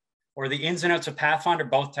SAVI or the ins and outs of Pathfinder,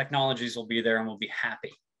 both technologies will be there and we'll be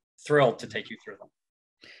happy, thrilled to take you through them.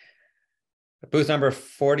 Booth number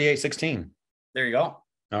 4816. There you go.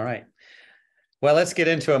 All right. Well, let's get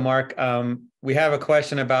into it, Mark. We have a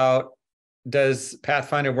question about, does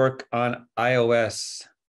Pathfinder work on iOS?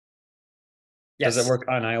 Yes. Does it work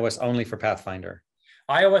on iOS only for Pathfinder?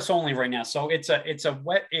 iOS only right now. So it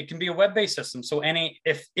can be a web-based system. So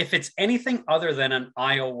if it's anything other than an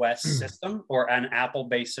iOS system or an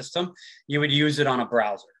Apple-based system, you would use it on a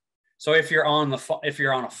browser. So if you're on a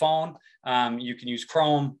phone, you can use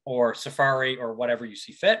Chrome or Safari or whatever you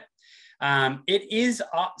see fit.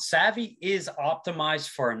 SAVI is optimized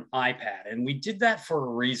for an iPad, and we did that for a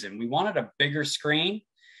reason. We wanted a bigger screen,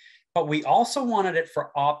 but we also wanted it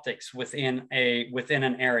for optics within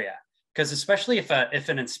an area. Because especially if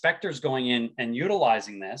an inspector is going in and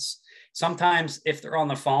utilizing this, sometimes if they're on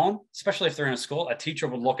the phone, especially if they're in a school, a teacher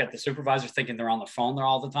would look at the supervisor thinking they're on the phone there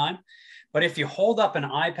all the time. But if you hold up an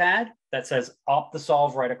iPad that says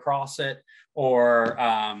Optisolve right across it, or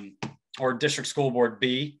District School Board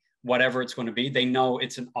B, whatever it's going to be, they know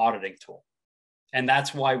it's an auditing tool. And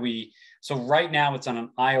that's why so right now it's on an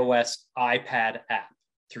iOS iPad app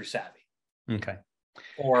through SAVI. Okay.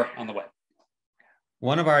 Or on the web.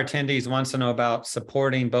 One of our attendees wants to know about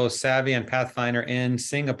supporting both SAVI and Pathfinder in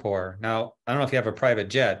Singapore. Now, I don't know if you have a private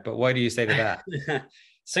jet, but what do you say to that?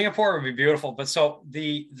 Singapore would be beautiful, but so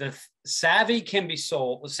the SAVI can be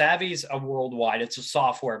sold. SAVI's a worldwide, it's a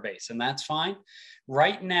software base, and that's fine.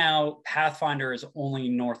 Right now, Pathfinder is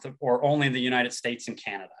only only in the United States and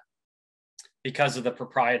Canada because of the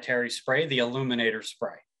proprietary spray, the illuminator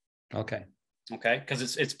spray. Okay. Okay,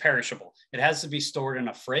 because it's perishable. It has to be stored in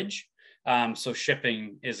a fridge, so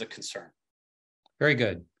shipping is a concern. Very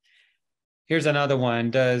good. Here's another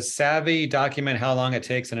one. Does SAVI document how long it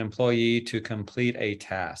takes an employee to complete a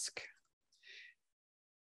task?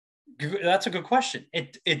 That's a good question.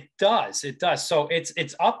 It does. So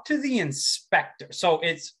it's up to the inspector. So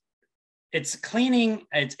it's cleaning.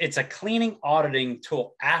 It's a cleaning auditing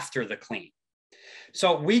tool after the clean.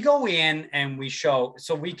 So we go in and we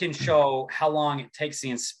can show how long it takes the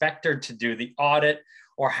inspector to do the audit,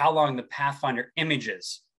 or how long the Pathfinder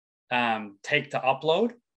images take to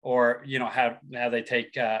upload, or how they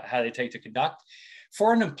take to conduct.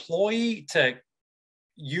 For an employee to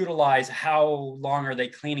utilize how long are they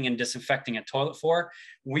cleaning and disinfecting a toilet for,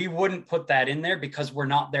 we wouldn't put that in there because we're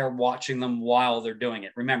not there watching them while they're doing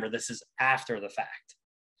it. Remember, this is after the fact,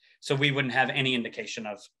 so we wouldn't have any indication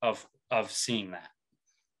of seeing that.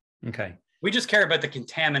 Okay. We just care about the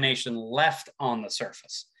contamination left on the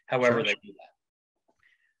surface, however they do that.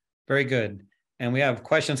 Very good. And we have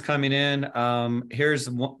questions coming in. Here's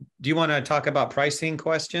one. Do you want to talk about pricing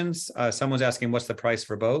questions? Someone's asking, what's the price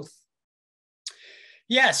for both?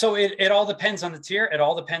 Yeah, so it all depends on the tier. It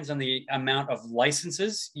all depends on the amount of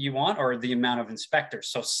licenses you want or the amount of inspectors.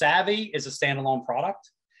 So SAVI is a standalone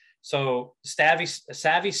product. So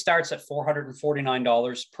SAVI starts at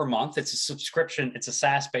 $449 per month. It's a subscription. It's a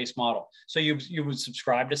SaaS-based model. So you would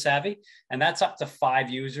subscribe to SAVI, and that's up to 5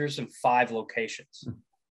 users and 5 locations.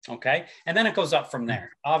 Okay. And then it goes up from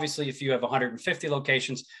there. Obviously, if you have 150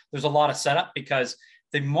 locations, there's a lot of setup, because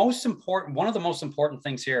one of the most important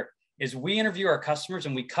things here is we interview our customers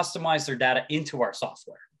and we customize their data into our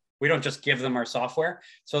software. We don't just give them our software.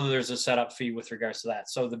 So there's a setup fee with regards to that.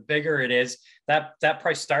 So the bigger it is, that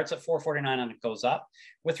price starts at $449 and it goes up.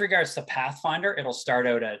 With regards to Pathfinder, it'll start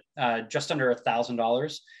out at just under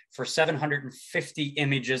 $1,000 for 750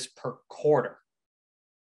 images per quarter.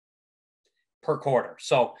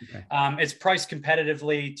 So okay. It's priced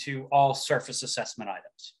competitively to all surface assessment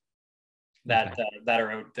items that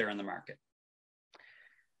are out there in the market.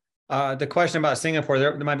 The question about Singapore,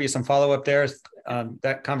 there might be some follow-up there.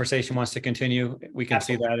 That conversation wants to continue. We can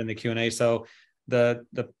Absolutely. see that in the Q&A. So the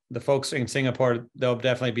folks in Singapore, there'll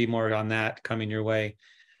definitely be more on that coming your way.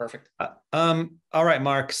 Perfect. All right,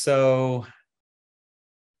 Mark. So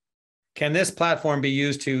can this platform be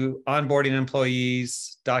used to onboarding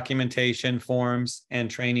employees, documentation, forms, and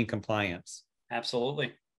training compliance?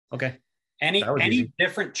 Absolutely. Okay. Any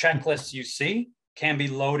different checklists you see can be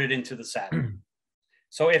loaded into the SAVI.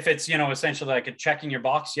 So if it's, essentially like a checking your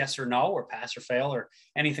box, yes or no, or pass or fail, or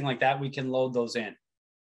anything like that, we can load those in.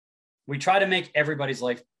 We try to make everybody's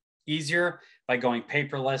life easier by going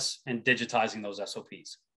paperless and digitizing those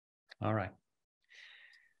SOPs. All right.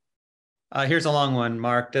 Here's a long one,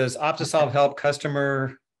 Mark. Does Optisolve help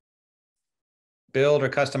customer build or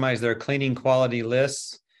customize their cleaning quality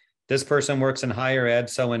lists? This person works in higher ed,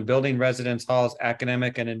 so when building residence halls,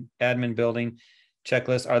 academic and admin building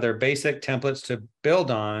checklists, are there basic templates to build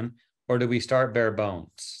on, or do we start bare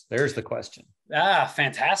bones? There's the question.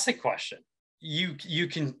 Fantastic question. You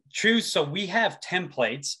can choose. So we have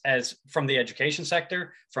templates as from the education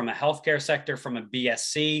sector, from a healthcare sector, from a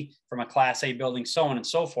BSc, from a Class A building, so on and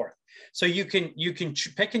so forth. So you can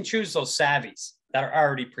pick and choose those SAVIs that are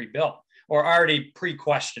already pre-built or already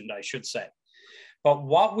pre-questioned, I should say. But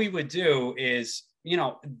what we would do is,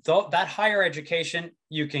 that higher education,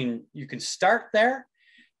 you can start there,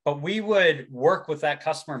 but we would work with that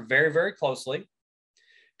customer very, very closely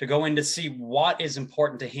to go in to see what is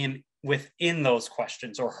important to him within those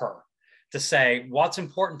questions, or her, to say what's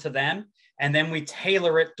important to them. And then we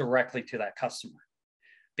tailor it directly to that customer,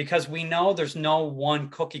 because we know there's no one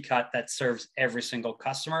cookie cut that serves every single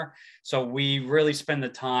customer. So we really spend the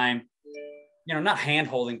time, not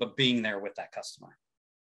hand-holding, but being there with that customer.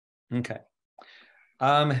 Okay.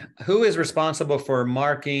 Who is responsible for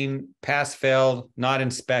marking pass, failed, not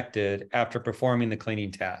inspected after performing the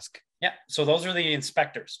cleaning task? Yeah, so those are the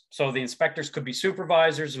inspectors. So the inspectors could be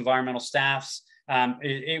supervisors, environmental staffs.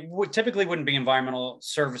 It typically wouldn't be environmental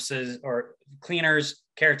services or cleaners,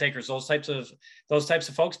 caretakers, those types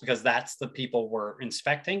of folks, because that's the people we're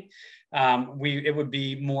inspecting. It would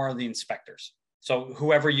be more of the inspectors. So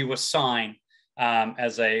whoever you assign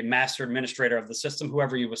as a master administrator of the system,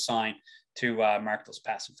 whoever you assign to mark those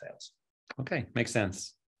pass and fails. Okay, makes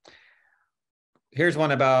sense. Here's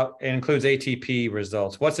one it includes ATP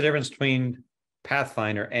results. What's the difference between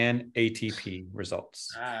Pathfinder and ATP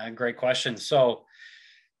results? Great question. So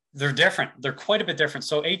they're different. They're quite a bit different.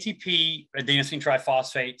 So ATP, adenosine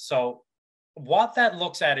triphosphate. So what that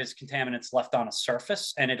looks at is contaminants left on a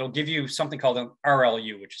surface, and it'll give you something called an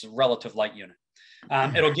RLU, which is a relative light unit.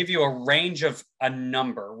 It'll give you a range of a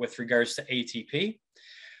number with regards to ATP.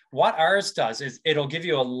 What ours does is it'll give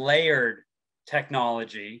you a layered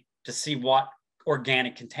technology to see what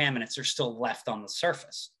organic contaminants are still left on the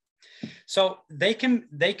surface. So they can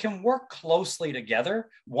work closely together.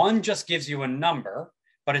 One just gives you a number,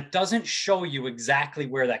 but it doesn't show you exactly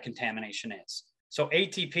where that contamination is. So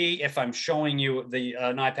ATP, if I'm showing you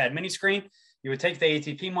an iPad mini screen, you would take the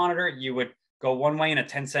ATP monitor, you would go one way in a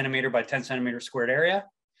 10 centimeter by 10 centimeter squared area,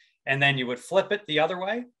 and then you would flip it the other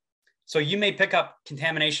way. So you may pick up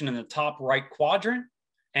contamination in the top right quadrant,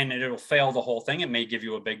 and it'll fail the whole thing. It may give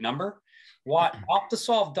you a big number. What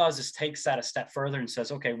Optisolve does is takes that a step further and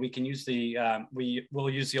says, okay, we can use we'll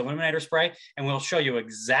use the illuminator spray, and we'll show you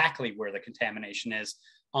exactly where the contamination is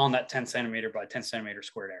on that 10 centimeter by 10 centimeter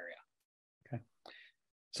squared area. Okay.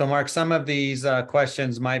 So Mark, some of these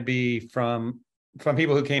questions might be from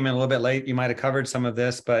people who came in a little bit late. You might have covered some of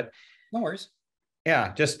this, but no worries.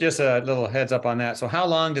 Yeah, just a little heads up on that. So how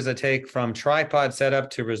long does it take from tripod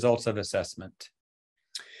setup to results of assessment?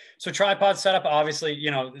 So tripod setup, obviously,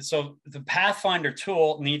 so the Pathfinder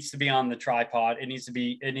tool needs to be on the tripod. It needs to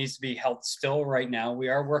be held still right now. We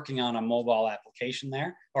are working on a mobile application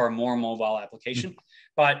there, or a more mobile application.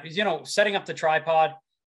 But, setting up the tripod,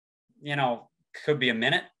 could be a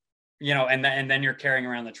minute, and then you're carrying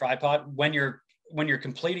around the tripod. When you're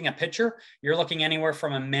completing a picture, you're looking anywhere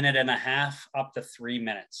from 1.5 minutes up to 3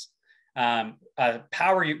 minutes.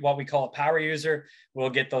 What we call a power user, will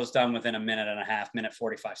get those done within 1.5 minutes, minute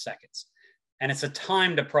 45 seconds. And it's a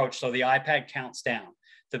timed approach. So the iPad counts down.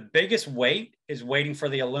 The biggest wait is waiting for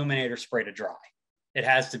the illuminator spray to dry. It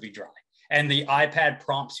has to be dry. And the iPad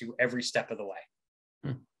prompts you every step of the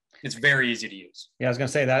way. It's very easy to use. Yeah, I was going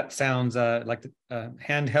to say that sounds like the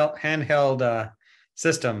handheld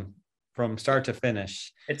system from start to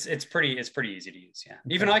finish. It's pretty easy to use. Yeah.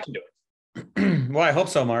 Okay. Even I can do it. Well, I hope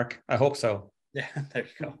so, Mark. I hope so. Yeah, there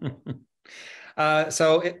you go.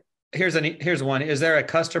 Here's one. Is there a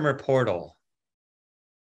customer portal?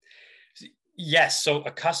 Yes. So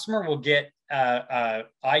a customer will get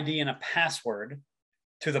ID and a password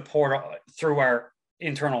to the portal through our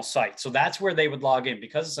internal site. So that's where they would log in.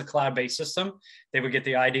 Because it's a cloud-based system, they would get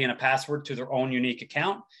the ID and a password to their own unique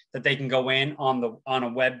account that they can go in on a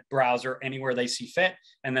web browser anywhere they see fit,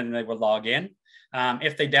 and then they would log in.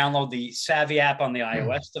 If they download the SAVI app on the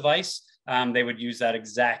iOS device, they would use that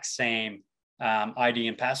exact same ID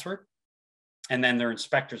and password. And then their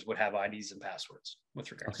inspectors would have IDs and passwords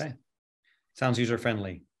with regards to that. Sounds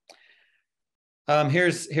user-friendly.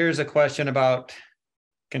 Here's a question about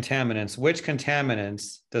contaminants. Which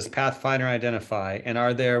contaminants does Pathfinder identify, and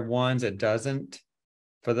are there ones it doesn't?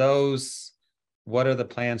 For those, what are the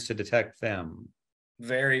plans to detect them?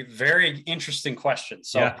 Very, very interesting question.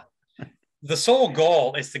 So the sole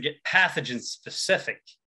goal is to get pathogen specific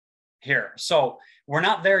here. So we're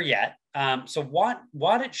not there yet. So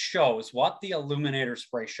what it shows, what the illuminator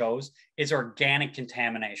spray shows, is organic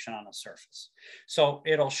contamination on a surface. So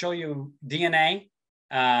it'll show you DNA,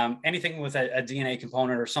 anything with a DNA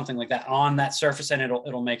component or something like that on that surface, and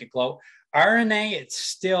it'll make it glow. RNA, it's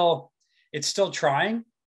still trying.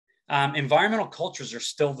 Environmental cultures are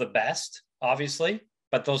still the best, obviously,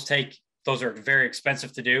 but those are very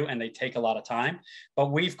expensive to do, and they take a lot of time.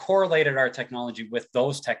 But we've correlated our technology with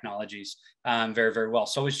those technologies very, very well.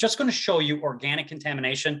 So it's just going to show you organic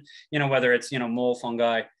contamination, whether it's, mold,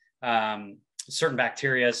 fungi, certain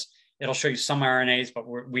bacteria. It'll show you some RNAs, but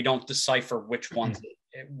we don't decipher which ones.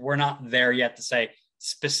 We're not there yet to say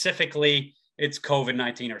specifically it's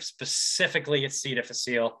COVID-19 or specifically it's C.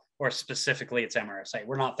 difficile or specifically it's MRSA.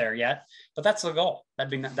 We're not there yet, but that's the goal.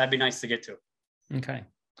 That'd be nice to get to. Okay.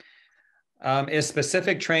 Is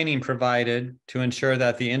specific training provided to ensure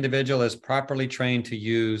that the individual is properly trained to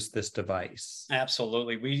use this device?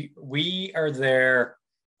 Absolutely. We are there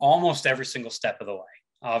almost every single step of the way.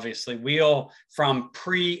 Obviously, from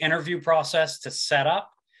pre-interview process to setup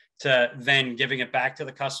to then giving it back to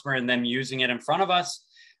the customer and them using it in front of us.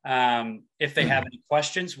 If they have any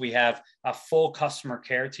questions, we have a full customer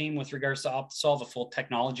care team with regards to Optisolve, a full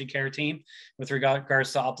technology care team with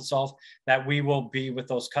regards to Optisolve, that we will be with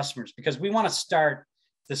those customers, because we want to start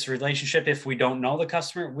this relationship. If we don't know the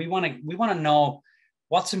customer, we want to know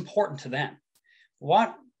what's important to them.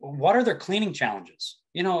 What are their cleaning challenges?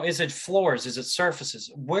 Is it floors? Is it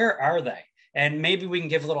surfaces? Where are they? And maybe we can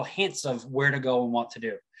give little hints of where to go and what to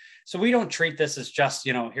do. So we don't treat this as just,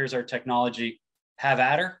 here's our technology, have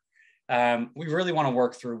at her. We really want to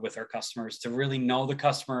work through with our customers to really know the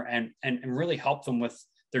customer and really help them with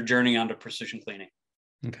their journey onto precision cleaning.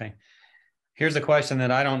 Okay. Here's a question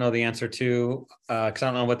that I don't know the answer to, because I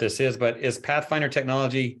don't know what this is, but is Pathfinder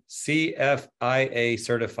technology CFIA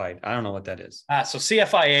certified? I don't know what that is. So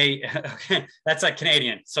CFIA, okay, that's a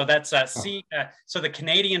Canadian. So that's so the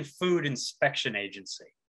Canadian Food Inspection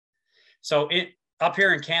Agency. So up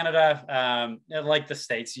here in Canada, like the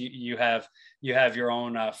States, you have your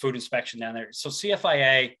own food inspection down there. So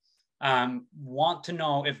CFIA want to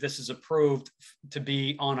know if this is approved to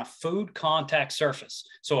be on a food contact surface.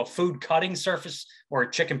 So a food cutting surface or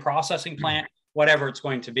a chicken processing plant, whatever it's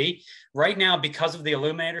going to be. Right now, because of the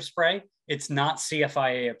illuminator spray, it's not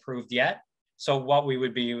CFIA approved yet. So what we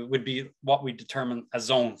would be what we determine a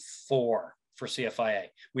zone 4 for CFIA.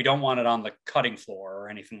 We don't want it on the cutting floor or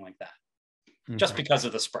anything like that. Okay. Just because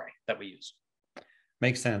of the spray that we use.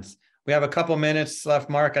 Makes sense. We have a couple minutes left,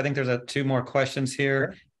 Mark. I think there's 2 more questions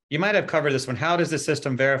here. Sure. You might have covered this one. How does the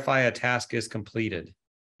system verify a task is completed?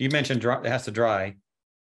 You mentioned it has to dry.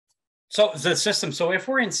 So the system, so if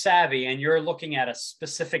we're in SAVI and you're looking at a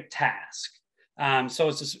specific task, so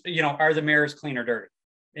it's just, are the mirrors clean or dirty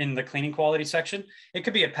in the cleaning quality section? It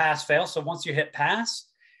could be a pass fail. So once you hit pass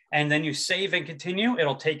and then you save and continue,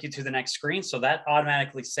 it'll take you to the next screen. So that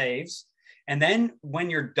automatically saves. And then when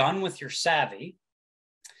you're done with your SAVI,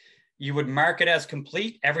 you would mark it as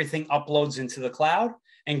complete. Everything uploads into the cloud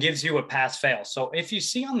and gives you a pass fail. So if you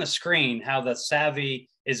see on the screen how the SAVI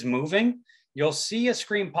is moving, you'll see a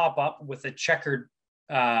screen pop up with the checkered,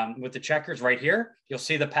 with the checkers right here. You'll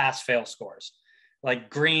see the pass fail scores, like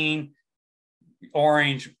green,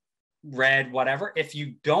 orange, red, whatever. If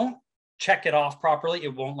you don't check it off properly,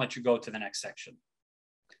 it won't let you go to the next section.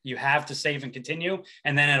 You have to save and continue,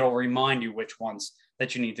 and then it'll remind you which ones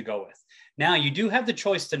that you need to go with. Now, you do have the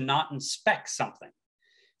choice to not inspect something.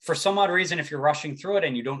 For some odd reason, if you're rushing through it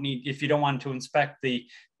and if you don't want to inspect the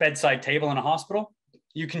bedside table in a hospital,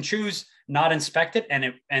 you can choose not inspect it,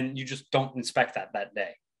 and you just don't inspect that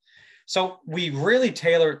day. So we really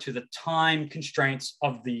tailor it to the time constraints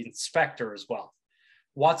of the inspector as well.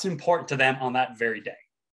 What's important to them on that very day.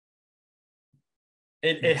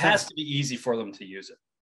 It has to be easy for them to use it.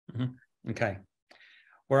 Mm-hmm. Okay.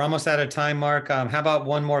 We're almost out of time, Mark. How about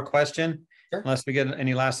one more question? Sure. Unless we get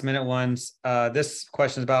any last minute ones. This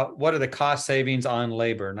question is about what are the cost savings on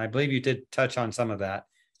labor? And I believe you did touch on some of that,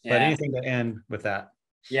 but anything to end with that?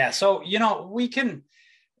 Yeah. So, you know,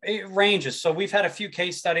 it ranges. So we've had a few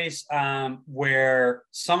case studies where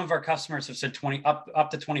some of our customers have said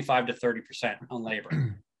up to 25 to 30% on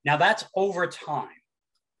labor. Now that's over time.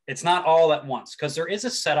 It's not all at once because there is a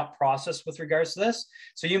setup process with regards to this.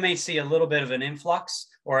 So you may see a little bit of an influx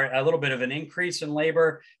or a little bit of an increase in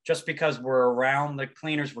labor just because we're around the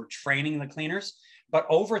cleaners, we're training the cleaners. But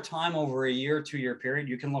over time, over a year, 2-year period,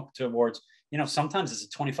 you can look towards, you know, sometimes it's a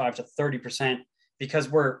 25 to 30% because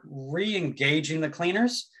we're re-engaging the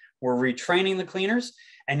cleaners, we're retraining the cleaners,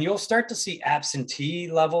 and you'll start to see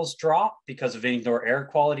absentee levels drop because of indoor air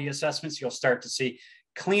quality assessments. You'll start to see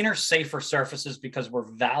cleaner, safer surfaces because we're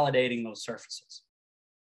validating those surfaces,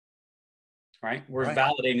 right? We're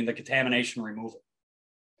validating the contamination removal.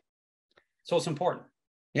 So it's important.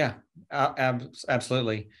 Yeah,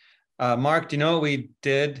 absolutely. Mark, do you know what we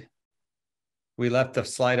did? We left the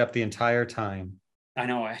slide up the entire time. I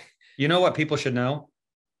know. You know what people should know?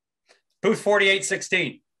 Booth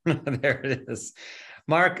 4816. There it is.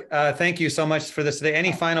 Mark, thank you so much for this today.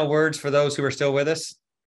 Any final words for those who are still with us?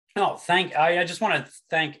 No, I just want to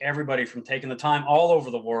thank everybody from taking the time all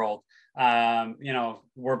over the world. You know,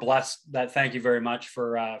 we're blessed. Thank you very much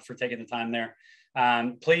for taking the time there.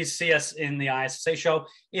 Please see us in the ISSA show.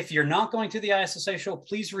 If you're not going to the ISSA show,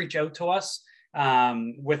 please reach out to us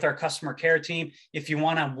with our customer care team. If you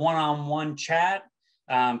want a one-on-one chat,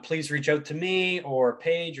 please reach out to me or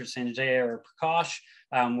Paige or Sanjay or Prakash.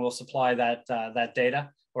 We'll supply that data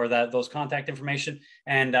or those contact information.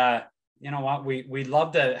 And you know what? We'd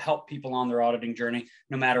love to help people on their auditing journey,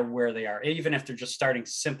 no matter where they are, even if they're just starting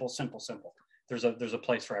simple. There's a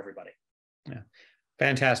place for everybody. Yeah,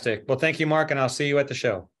 fantastic. Well, thank you, Mark, and I'll see you at the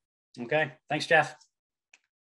show. Okay. Thanks, Jeff.